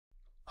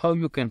how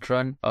you can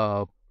run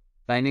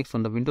Linux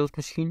on the Windows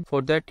machine.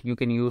 For that, you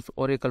can use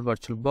Oracle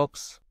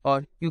VirtualBox,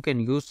 or you can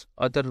use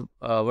other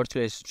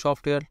virtualization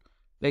software.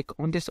 Like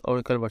on this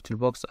Oracle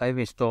VirtualBox, I've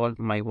installed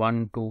my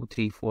 1, 2,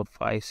 3, 4,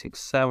 5, 6,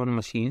 7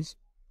 machines.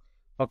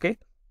 Okay,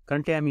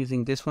 currently I'm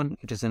using this one.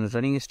 It is in a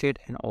running state,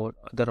 and all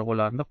other all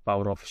are in the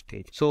power off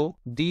stage. So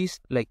these,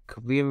 like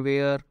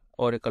VMware,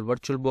 Oracle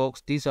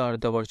VirtualBox, these are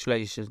the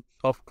virtualization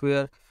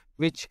software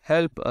which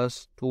help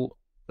us to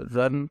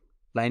run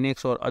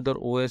Linux or other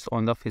OS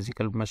on the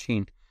physical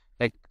machine.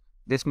 Like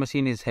this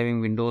machine is having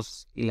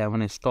Windows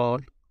 11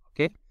 installed,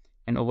 okay,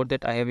 and over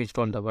that I have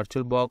installed the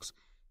VirtualBox.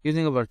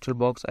 Using a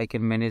VirtualBox, I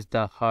can manage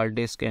the hard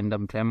disk and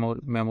the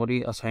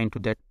memory assigned to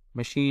that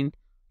machine.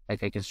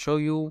 Like I can show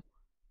you.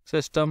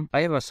 System,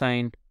 I have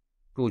assigned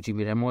 2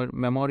 GB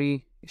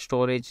memory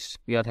storage.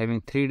 We are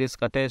having 3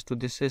 disks attached to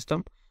this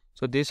system.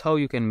 So this is how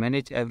you can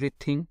manage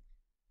everything,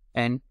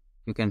 and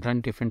you can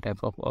run different type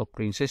of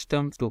operating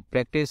systems to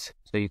practice.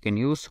 So you can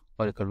use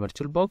Oracle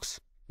VirtualBox,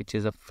 which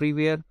is a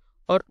freeware,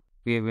 or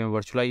VMware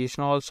virtualization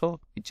also,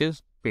 which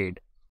is paid.